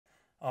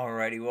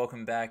Alrighty,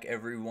 welcome back,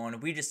 everyone.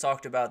 We just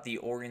talked about the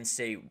Oregon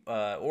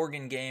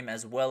game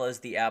as well as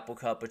the Apple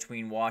Cup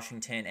between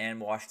Washington and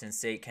Washington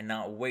State.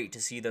 Cannot wait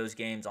to see those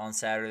games on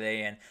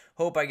Saturday, and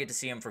hope I get to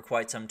see them for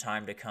quite some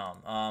time to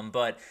come.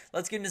 But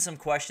let's get into some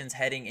questions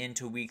heading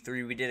into Week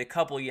 3. We did a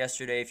couple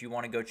yesterday, if you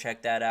want to go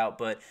check that out.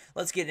 But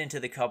let's get into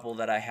the couple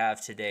that I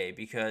have today,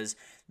 because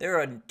there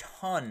are a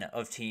ton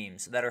of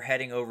teams that are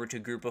heading over to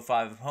Group of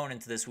 5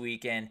 opponents this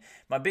week, and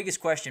my biggest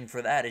question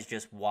for that is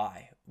just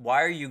why?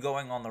 Why are you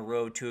going on the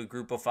road to a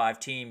Group of 5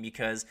 team?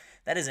 Because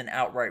that is an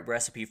outright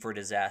recipe for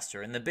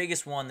disaster. And the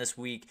biggest one this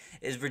week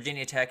is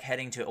Virginia Tech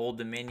heading to Old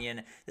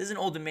Dominion. This is an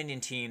Old Dominion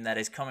team that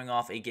is coming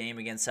off a game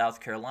against South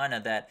Carolina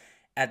that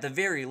at the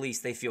very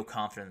least they feel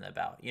confident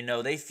about.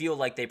 They feel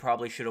like they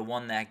probably should have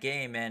won that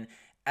game, and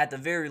at the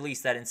very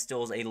least, that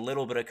instills a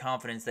little bit of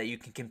confidence that you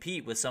can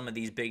compete with some of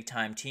these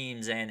big-time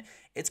teams, and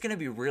it's going to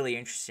be really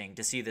interesting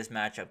to see this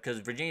matchup because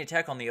Virginia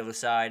Tech on the other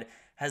side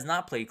has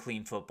not played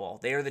clean football.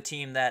 They are the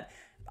team that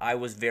I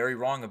was very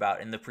wrong about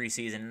in the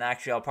preseason, and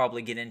actually I'll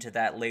probably get into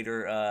that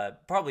later,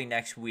 probably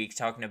next week,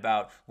 talking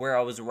about where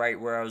I was right,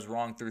 where I was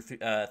wrong through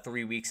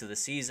 3 weeks of the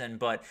season,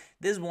 but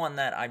this is one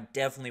that I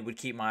definitely would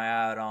keep my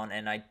eye out on,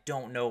 and I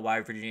don't know why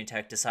Virginia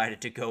Tech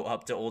decided to go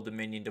up to Old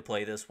Dominion to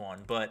play this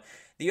one, but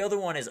the other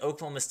one is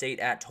Oklahoma State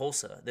at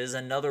Tulsa. This is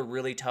another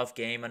really tough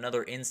game,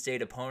 another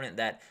in-state opponent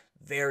that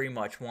very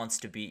much wants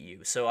to beat you.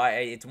 So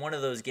it's one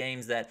of those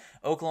games that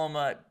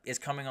Oklahoma is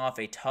coming off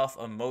a tough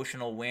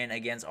emotional win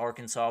against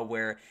Arkansas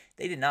where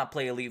they did not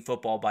play elite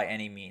football by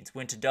any means.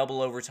 Went to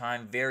double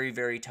overtime, very,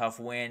 very tough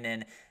win,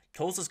 and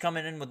Tulsa's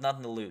coming in with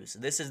nothing to lose.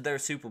 This is their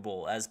Super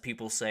Bowl, as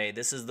people say.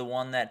 This is the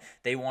one that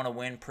they want to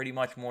win pretty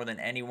much more than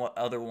any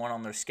other one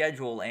on their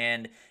schedule,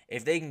 and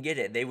if they can get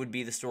it, they would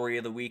be the story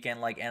of the weekend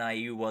like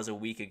NIU was a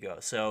week ago.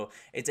 So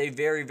it's a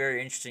very,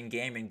 very interesting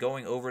game, and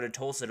going over to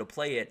Tulsa to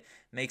play it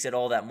makes it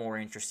all that more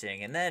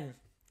interesting. And then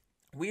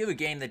we have a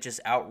game that just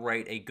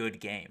outright a good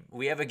game.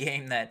 We have a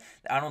game that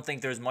I don't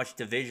think there's much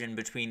division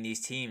between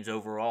these teams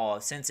overall.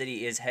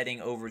 Cincinnati is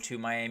heading over to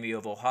Miami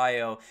of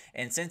Ohio,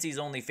 and Cincy's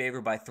only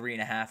favored by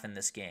 3.5 in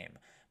this game.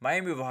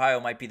 Miami of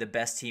Ohio might be the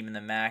best team in the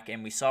MAC,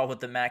 and we saw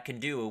what the MAC can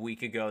do a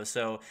week ago.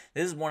 So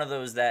this is one of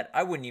those that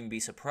I wouldn't even be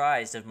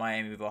surprised if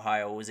Miami of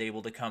Ohio was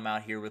able to come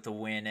out here with a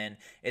win. And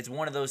it's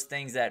one of those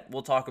things that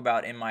we'll talk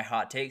about in my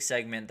hot take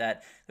segment,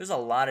 that there's a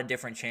lot of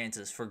different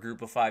chances for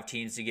Group of 5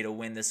 teams to get a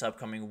win this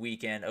upcoming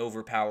weekend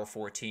over Power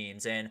 4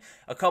 teams. And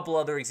a couple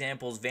other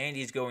examples,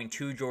 Vandy's going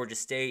to Georgia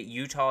State,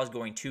 Utah's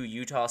going to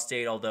Utah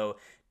State, although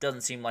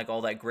doesn't seem like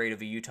all that great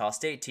of a Utah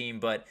State team,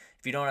 but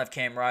if you don't have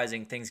Cam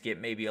Rising, things get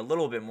maybe a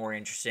little bit more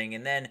interesting.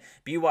 And then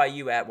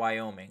BYU at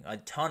Wyoming, a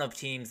ton of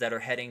teams that are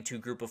heading to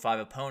Group of 5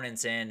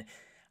 opponents, and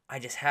I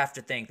just have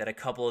to think that a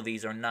couple of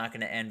these are not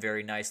going to end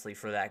very nicely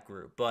for that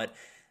group. But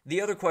the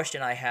other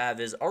question I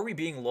have is, are we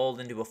being lulled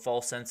into a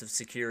false sense of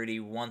security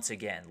once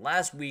again?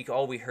 Last week,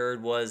 all we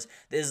heard was,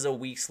 this is a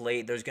week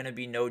slate, there's going to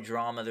be no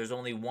drama, there's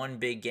only one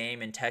big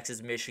game in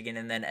Texas, Michigan,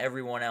 and then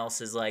everyone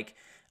else is like,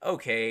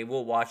 okay,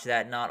 we'll watch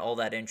that, not all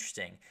that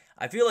interesting.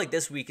 I feel like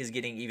this week is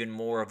getting even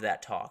more of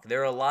that talk.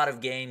 There are a lot of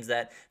games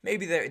that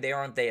maybe they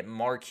aren't that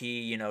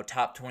marquee,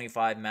 top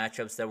 25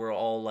 matchups that we're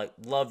all like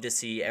love to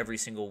see every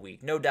single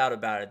week. No doubt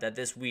about it that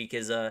this week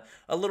is a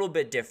little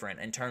bit different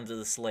in terms of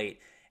the slate.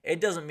 It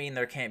doesn't mean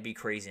there can't be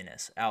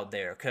craziness out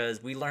there,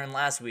 because we learned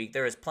last week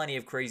there is plenty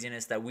of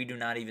craziness that we do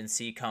not even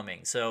see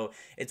coming. So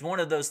it's one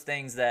of those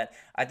things that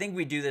I think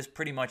we do this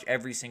pretty much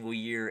every single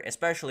year,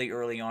 especially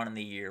early on in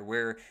the year,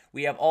 where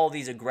we have all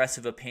these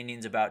aggressive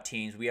opinions about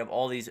teams. We have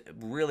all these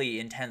really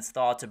intense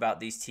thoughts about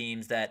these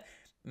teams that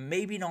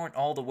maybe aren't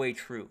all the way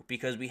true,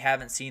 because we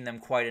haven't seen them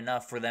quite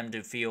enough for them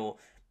to feel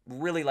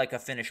really like a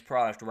finished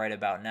product right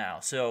about now.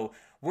 So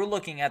we're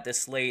looking at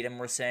this slate and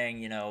we're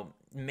saying,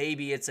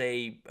 maybe it's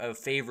a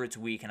favorites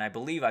week, and I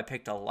believe I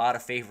picked a lot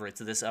of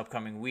favorites this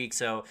upcoming week,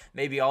 so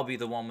maybe I'll be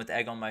the one with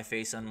egg on my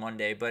face on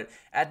Monday. But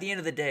at the end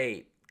of the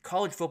day,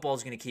 college football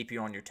is going to keep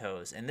you on your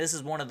toes, and this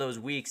is one of those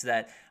weeks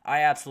that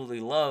I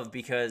absolutely love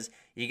because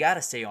you got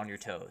to stay on your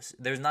toes.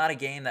 There's not a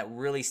game that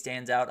really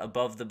stands out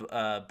above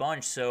the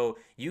bunch, so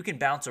you can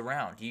bounce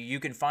around. You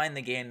can find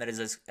the game that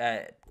is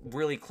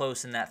really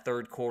close in that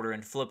third quarter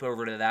and flip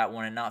over to that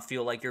one and not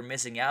feel like you're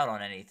missing out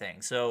on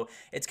anything. So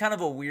it's kind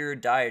of a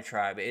weird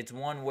diatribe. It's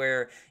one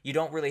where you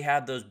don't really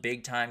have those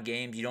big-time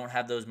games. You don't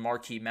have those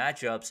marquee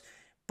matchups,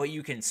 but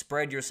you can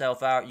spread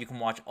yourself out. You can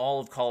watch all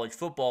of college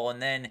football,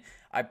 and then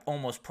I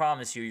almost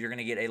promise you're going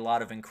to get a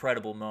lot of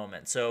incredible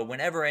moments. So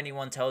whenever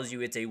anyone tells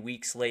you it's a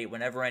weak slate,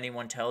 whenever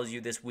anyone tells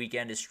you this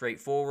weekend is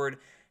straightforward,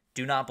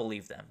 do not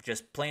believe them.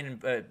 Just plain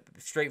and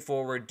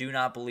straightforward, do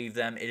not believe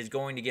them. It is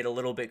going to get a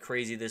little bit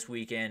crazy this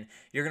weekend.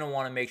 You're going to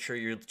want to make sure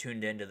you're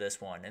tuned into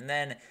this one. And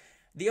then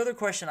the other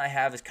question I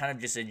have is kind of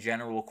just a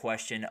general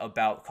question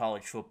about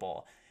college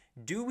football.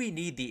 do we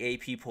need the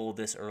AP poll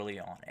this early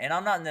on? And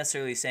I'm not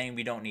necessarily saying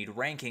we don't need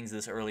rankings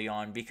this early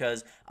on,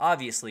 because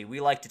obviously we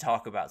like to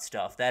talk about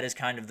stuff. That is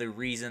kind of the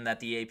reason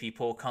that the AP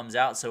poll comes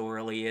out so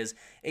early, is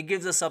it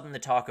gives us something to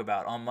talk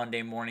about on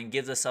Monday morning,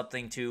 gives us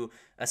something to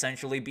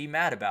essentially be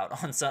mad about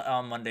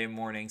on Monday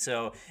morning.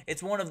 So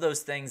it's one of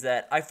those things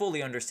that I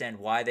fully understand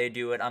why they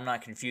do it. I'm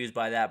not confused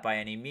by that by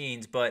any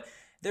means, but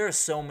there are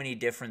so many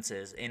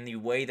differences in the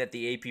way that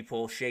the AP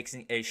poll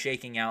is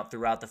shaking out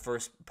throughout the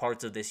first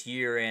parts of this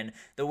year and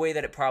the way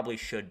that it probably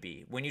should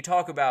be. When you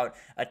talk about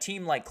a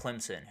team like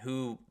Clemson,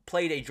 who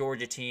played a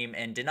Georgia team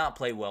and did not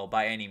play well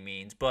by any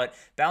means, but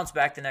bounced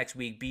back the next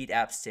week, beat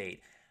App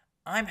State,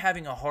 I'm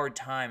having a hard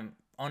time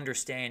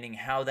understanding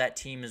how that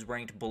team is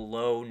ranked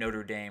below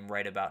Notre Dame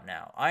right about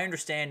now. I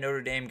understand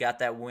Notre Dame got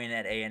that win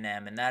at A&M,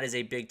 and that is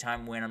a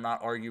big-time win. I'm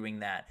not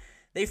arguing that.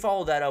 They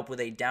followed that up with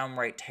a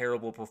downright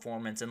terrible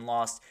performance and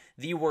lost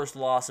the worst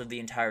loss of the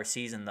entire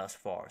season thus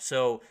far.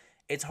 So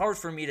it's hard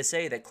for me to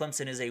say that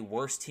Clemson is a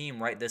worse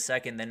team right this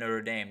second than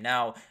Notre Dame.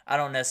 Now, I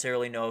don't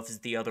necessarily know if it's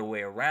the other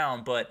way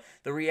around, but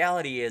the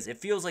reality is it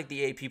feels like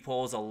the AP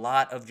poll is a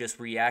lot of just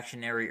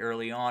reactionary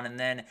early on, and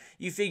then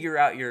you figure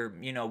out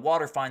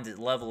water finds its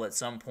level at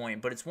some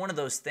point. But it's one of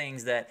those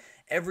things that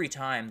every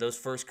time those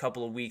first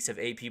couple of weeks of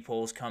AP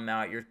polls come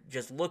out, you're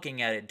just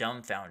looking at it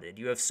dumbfounded.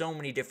 You have so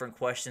many different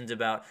questions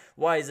about,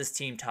 why is this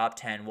team top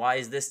 10? Why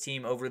is this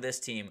team over this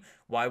team?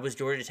 Why was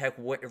Georgia Tech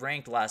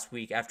ranked last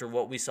week after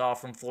what we saw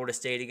from Florida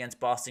State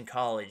against Boston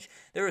College?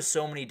 There are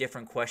so many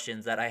different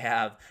questions that I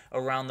have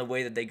around the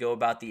way that they go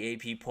about the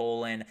AP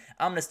poll, and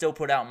I'm going to still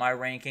put out my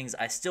rankings.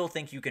 I still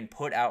think you can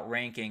put out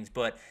rankings,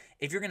 but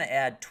if you're going to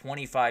add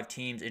 25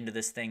 teams into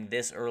this thing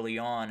this early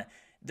on,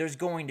 there's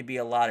going to be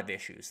a lot of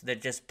issues that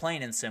just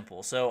plain and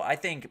simple. So I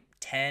think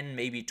 10,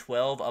 maybe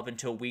 12 up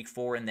until week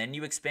 4, and then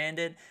you expand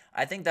it.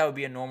 I think that would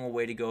be a normal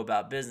way to go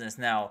about business.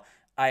 Now,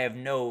 I have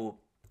no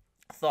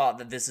thought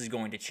that this is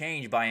going to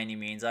change by any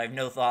means. I have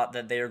no thought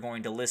that they are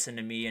going to listen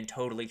to me and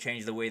totally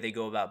change the way they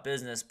go about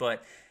business.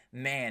 But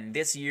man,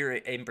 this year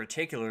in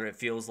particular, it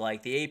feels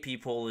like the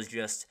AP poll is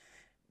just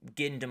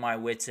getting to my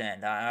wit's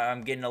end.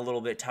 I'm getting a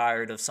little bit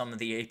tired of some of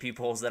the AP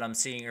polls that I'm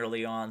seeing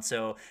early on,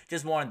 so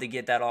just wanted to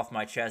get that off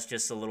my chest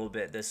just a little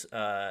bit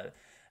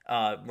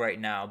right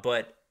now.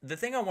 But the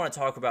thing I want to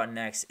talk about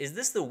next is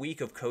this the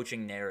week of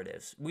coaching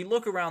narratives. We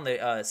look around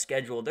the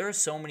schedule, there are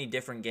so many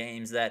different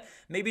games that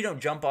maybe don't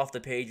jump off the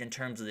page in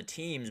terms of the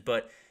teams,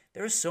 but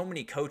there are so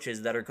many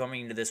coaches that are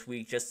coming into this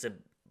week just to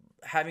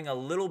having a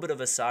little bit of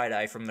a side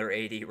eye from their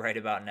AD right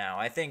about now.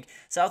 I think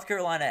South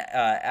Carolina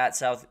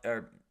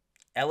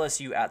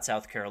LSU at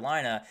South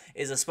Carolina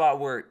is a spot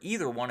where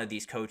either one of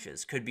these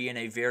coaches could be in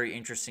a very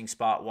interesting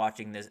spot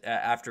watching this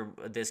after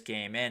this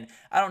game. And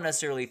I don't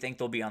necessarily think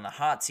they'll be on the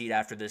hot seat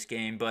after this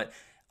game, but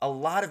a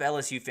lot of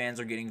LSU fans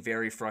are getting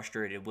very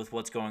frustrated with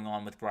what's going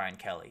on with Brian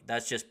Kelly.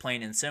 That's just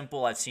plain and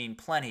simple. I've seen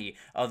plenty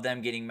of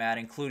them getting mad,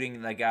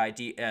 including the guy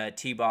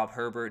T-Bob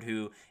Herbert,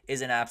 who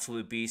is an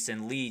absolute beast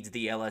and leads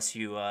the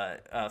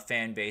LSU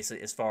fan base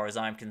as far as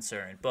I'm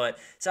concerned. But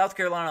South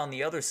Carolina on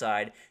the other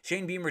side,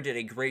 Shane Beamer did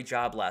a great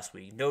job last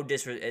week. No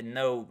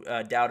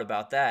doubt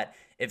about that.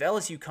 If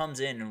LSU comes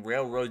in and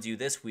railroads you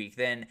this week,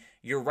 then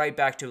you're right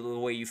back to the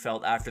way you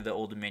felt after the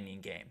Old Dominion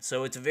game.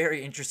 So it's a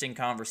very interesting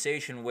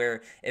conversation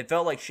where it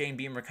felt like Shane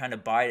Beamer kind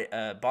of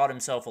bought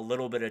himself a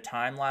little bit of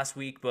time last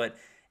week, but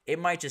it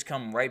might just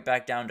come right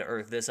back down to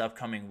earth this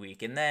upcoming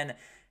week. And then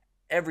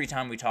every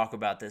time we talk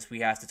about this,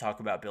 we have to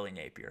talk about Billy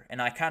Napier.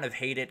 And I kind of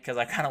hate it because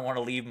I kind of want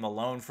to leave him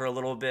alone for a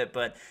little bit,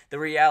 but the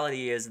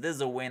reality is this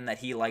is a win that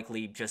he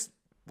likely just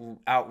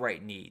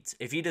outright needs.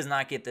 If he does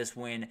not get this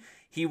win,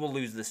 he will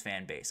lose this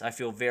fan base. I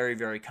feel very,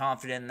 very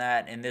confident in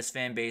that, and this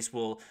fan base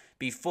will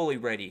be fully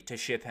ready to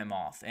ship him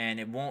off, and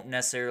it won't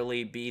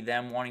necessarily be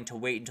them wanting to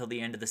wait until the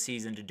end of the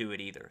season to do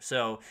it either.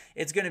 So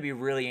it's going to be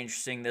really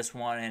interesting, this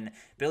one, and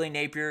Billy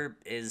Napier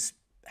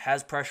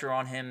has pressure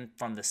on him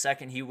from the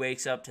second he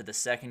wakes up to the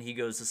second he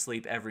goes to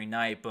sleep every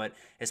night, but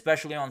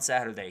especially on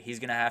Saturday, he's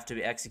going to have to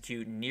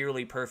execute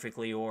nearly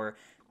perfectly or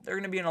they're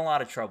going to be in a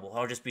lot of trouble.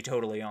 I'll just be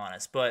totally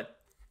honest. But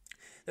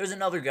there's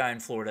another guy in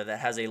Florida that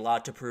has a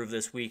lot to prove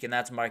this week, and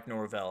that's Mike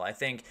Norvell. I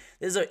think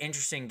this is an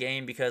interesting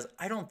game because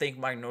I don't think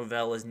Mike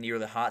Norvell is near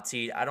the hot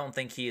seat. I don't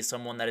think he is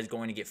someone that is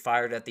going to get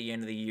fired at the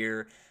end of the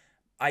year.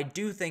 I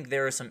do think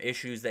there are some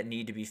issues that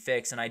need to be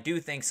fixed, and I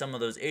do think some of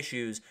those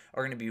issues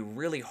are going to be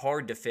really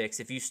hard to fix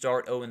if you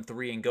start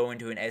 0-3 and go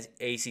into an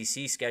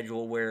ACC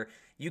schedule where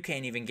you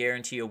can't even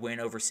guarantee a win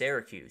over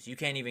Syracuse. You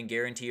can't even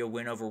guarantee a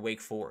win over Wake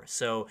Forest.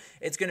 So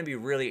it's going to be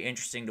really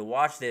interesting to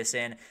watch this,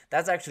 and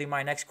that's actually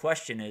my next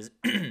question is,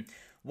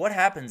 what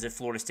happens if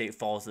Florida State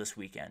falls this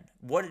weekend?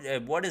 What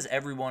does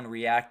everyone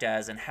react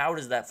as, and how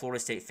does that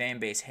Florida State fan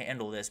base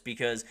handle this?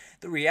 Because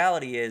the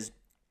reality is,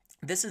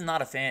 this is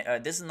not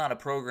a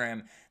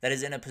program that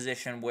is in a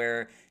position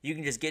where you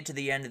can just get to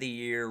the end of the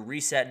year,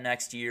 reset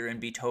next year, and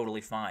be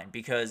totally fine.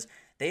 Because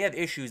they have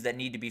issues that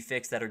need to be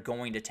fixed that are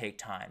going to take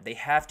time. They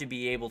have to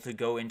be able to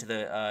go into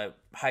the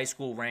high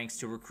school ranks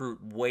to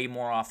recruit way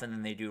more often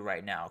than they do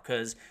right now,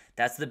 because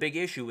that's the big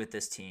issue with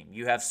this team.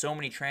 You have so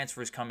many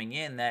transfers coming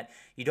in that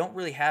you don't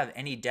really have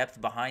any depth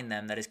behind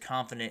them that is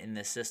confident in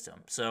this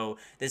system. So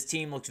this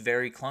team looks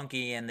very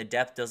clunky, and the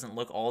depth doesn't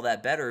look all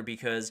that better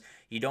because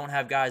you don't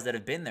have guys that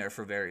have been there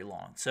for very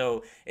long.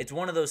 So it's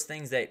one of those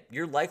things that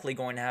you're likely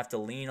going to have to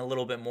lean a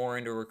little bit more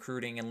into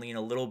recruiting and lean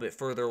a little bit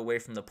further away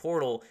from the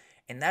portal.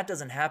 And that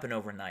doesn't happen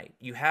overnight.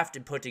 You have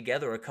to put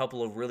together a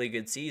couple of really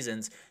good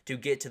seasons to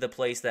get to the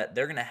place that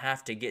they're going to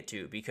have to get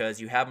to, because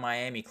you have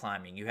Miami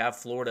climbing. You have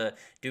Florida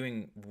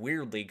doing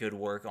weirdly good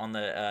work on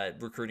the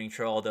recruiting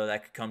trail, although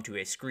that could come to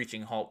a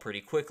screeching halt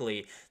pretty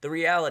quickly. The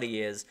reality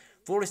is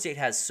Florida State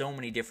has so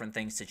many different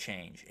things to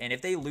change. And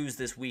if they lose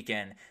this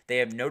weekend, they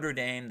have Notre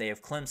Dame, they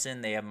have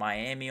Clemson, they have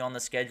Miami on the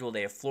schedule,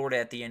 they have Florida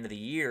at the end of the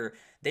year.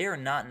 They are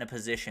not in a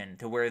position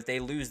to where if they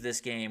lose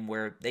this game,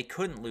 where they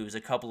couldn't lose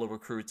a couple of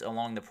recruits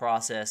along the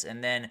process,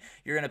 and then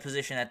you're in a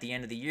position at the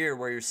end of the year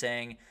where you're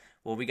saying,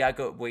 well,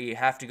 we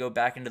have to go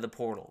back into the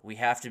portal. We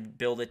have to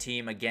build a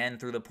team again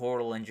through the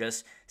portal and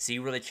just see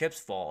where the chips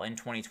fall in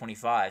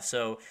 2025.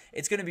 So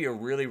it's going to be a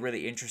really,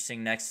 really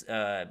interesting next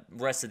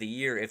rest of the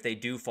year if they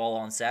do fall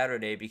on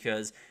Saturday,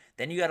 because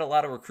then you got a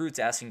lot of recruits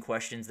asking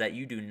questions that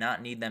you do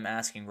not need them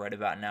asking right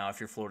about now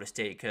if you're Florida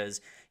State, because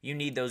you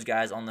need those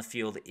guys on the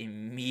field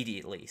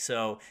immediately.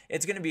 So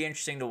it's going to be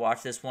interesting to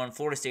watch this one.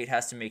 Florida State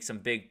has to make some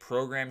big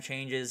program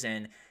changes,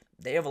 and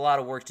they have a lot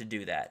of work to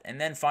do that. And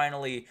then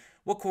finally,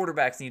 what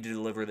quarterbacks need to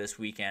deliver this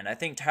weekend? I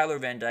think Tyler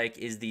Van Dyke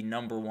is the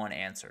number one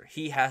answer.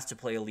 He has to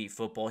play elite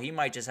football. He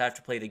might just have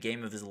to play the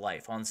game of his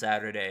life on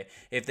Saturday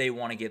if they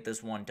want to get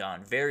this one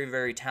done. Very,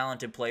 very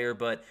talented player,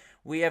 but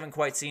we haven't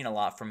quite seen a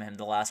lot from him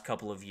the last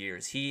couple of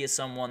years. He is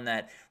someone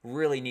that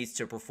really needs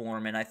to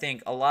perform, and I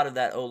think a lot of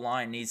that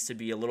O-line needs to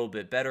be a little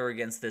bit better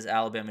against this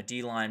Alabama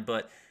D-line,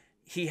 but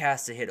he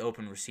has to hit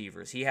open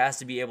receivers. He has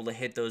to be able to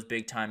hit those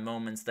big-time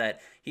moments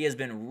that he has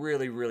been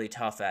really, really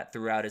tough at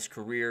throughout his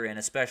career, and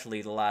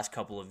especially the last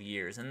couple of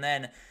years. And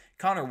then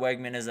Connor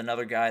Wegman is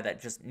another guy that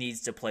just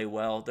needs to play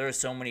well. There are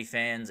so many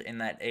fans in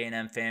that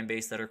A&M fan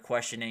base that are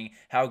questioning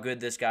how good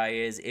this guy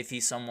is, if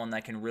he's someone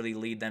that can really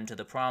lead them to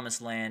the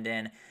promised land,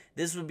 and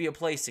this would be a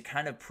place to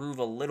kind of prove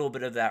a little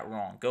bit of that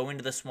wrong. Go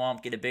into the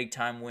swamp, get a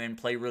big-time win,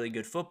 play really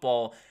good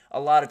football. A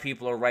lot of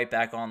people are right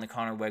back on the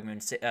Connor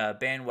Wegman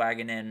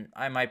bandwagon, and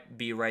I might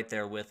be right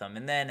there with them.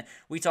 And then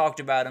we talked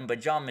about him,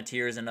 but John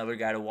Mateer is another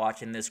guy to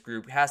watch in this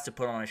group. Has to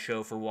put on a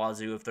show for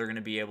Wazoo if they're going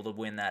to be able to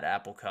win that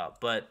Apple Cup.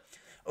 But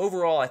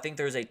overall, I think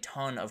there's a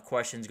ton of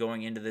questions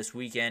going into this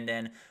weekend,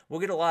 and we'll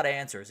get a lot of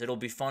answers. It'll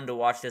be fun to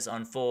watch this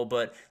unfold,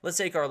 but let's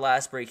take our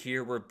last break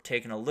here. We're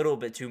taking a little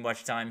bit too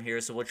much time here,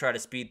 so we'll try to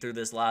speed through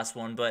this last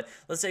one, but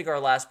let's take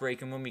our last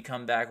break, and when we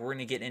come back, we're going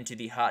to get into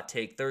the Hot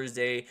Take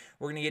Thursday.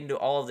 We're going to get into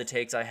all of the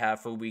takes I have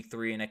for Week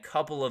 3 and a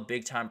couple of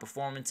big-time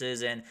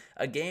performances and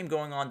a game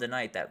going on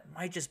tonight that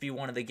might just be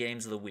one of the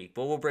games of the week,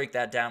 but we'll break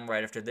that down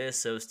right after this,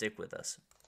 so stick with us.